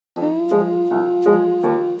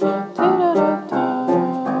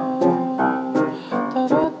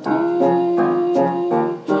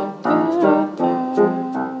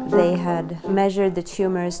They had measured the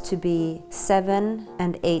tumors to be 7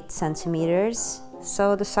 and 8 centimeters.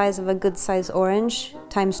 So the size of a good size orange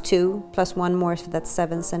times 2 plus 1 more, so that's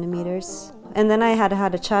 7 centimeters. And then I had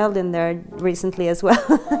had a child in there recently as well.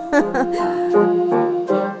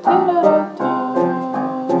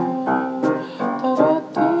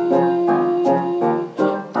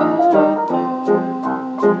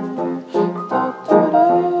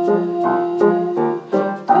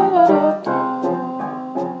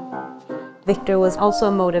 Victor was also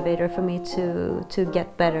a motivator for me to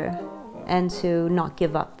get better and to not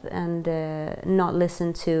give up and not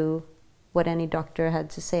listen to what any doctor had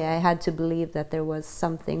to say. I had to believe that there was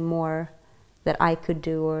something more that I could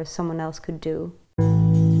do or someone else could do.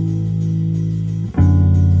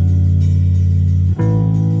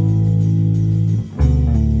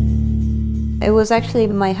 It was actually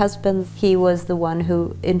my husband. He was the one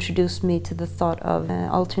who introduced me to the thought of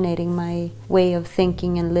alternating my way of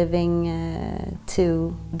thinking and living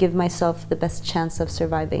to give myself the best chance of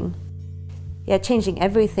surviving. Yeah, changing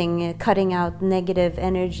everything, cutting out negative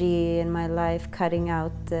energy in my life, cutting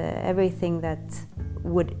out everything that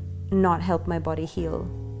would not help my body heal.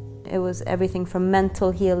 It was everything from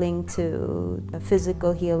mental healing to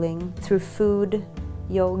physical healing through food,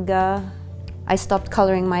 yoga. I stopped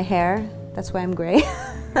coloring my hair. That's why I'm gray.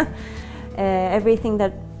 Everything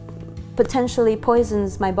that potentially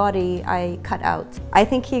poisons my body, I cut out. I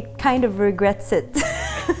think he kind of regrets it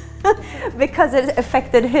because it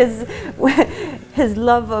affected his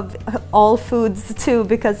love of all foods too,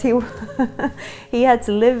 because he had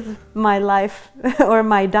to live my life or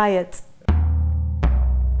my diet.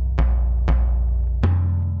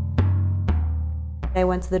 I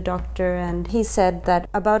went to the doctor and he said that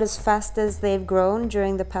about as fast as they've grown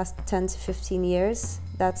during the past 10 to 15 years,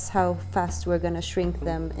 that's how fast we're going to shrink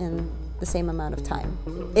them in the same amount of time,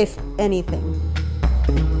 if anything.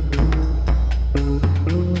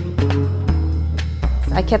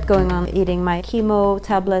 I kept going on eating my chemo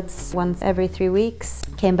tablets once every 3 weeks.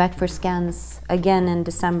 Came back for scans again in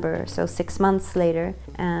December, so 6 months later,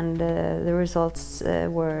 and the results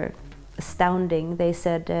were astounding. They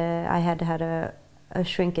said I had had a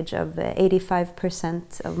shrinkage of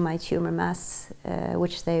 85% of my tumor mass,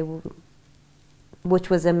 which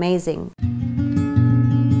was amazing.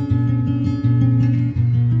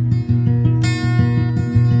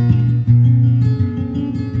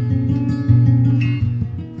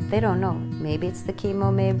 They don't know. Maybe it's the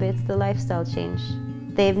chemo, maybe it's the lifestyle change.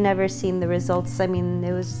 They've never seen the results. I mean,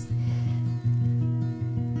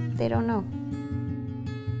 they don't know.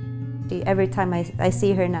 Every time I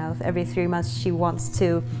see her now, every 3 months, she wants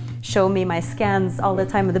to show me my scans all the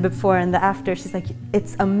time, the before and the after. She's like,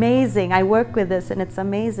 it's amazing, I work with this and it's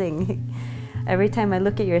amazing. Every time I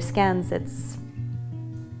look at your scans, it's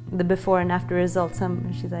the before and after results.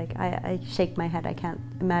 She's like, I shake my head, I can't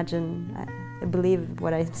imagine, I believe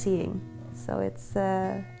what I'm seeing. So it's,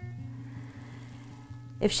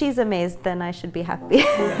 if she's amazed, then I should be happy.